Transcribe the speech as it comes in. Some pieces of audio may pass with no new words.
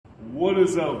What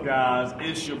is up, guys?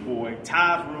 It's your boy,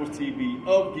 taisworldtv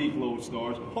of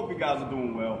Geeklodestars. Hope you guys are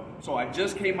doing well. So I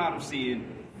just came out of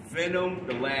seeing Venom: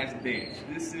 The Last Dance.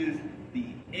 This is the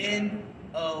end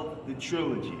of the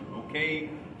trilogy,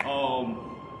 okay?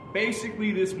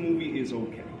 Basically, this movie is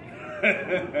okay.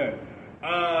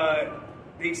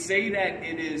 They say that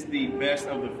it is the best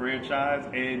of the franchise,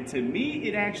 and to me,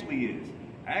 it actually is.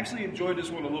 I actually enjoyed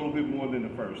this one a little bit more than the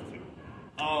first two.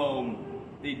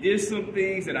 They did some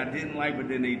things that I didn't like, but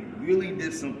then they really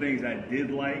did some things I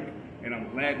did like, and I'm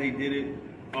glad they did it.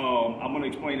 I'm gonna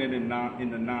explain that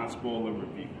in the non-spoiler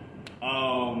review.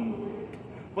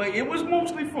 But it was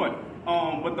mostly fun.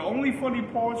 But the only funny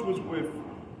parts was with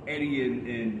Eddie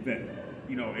and Venom.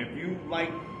 You know, if you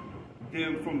like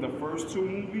them from the first two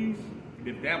movies,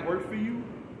 if that worked for you,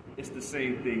 it's the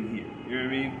same thing here. You know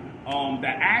what I mean? The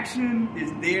action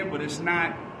is there, but it's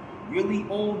not really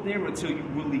all there until you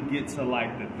really get to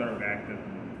like the third act of the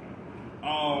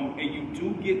movie. And you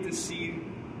do get to see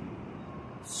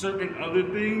certain other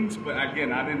things, but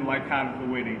again, I didn't like how the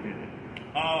way they did it.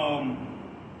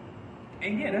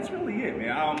 And yeah, that's really it,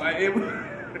 man.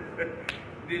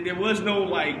 There was no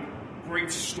like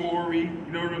great story,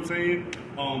 you know what I'm saying?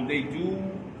 They do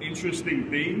interesting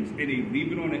things and they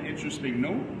leave it on an interesting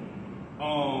note.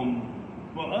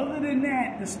 But other than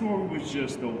that, the story was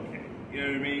just okay. You know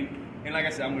what I mean? And like I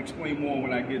said, I'm gonna explain more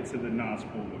when I get to the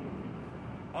non-spoiler.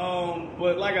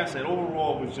 But like I said,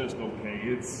 overall it was just okay.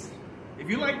 If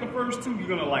you like the first two, you're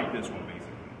gonna like this one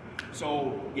basically.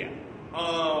 So yeah.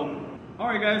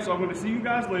 Alright guys, so I'm gonna see you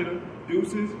guys later.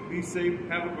 Deuces, be safe,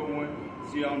 have a good one.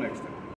 See y'all next time.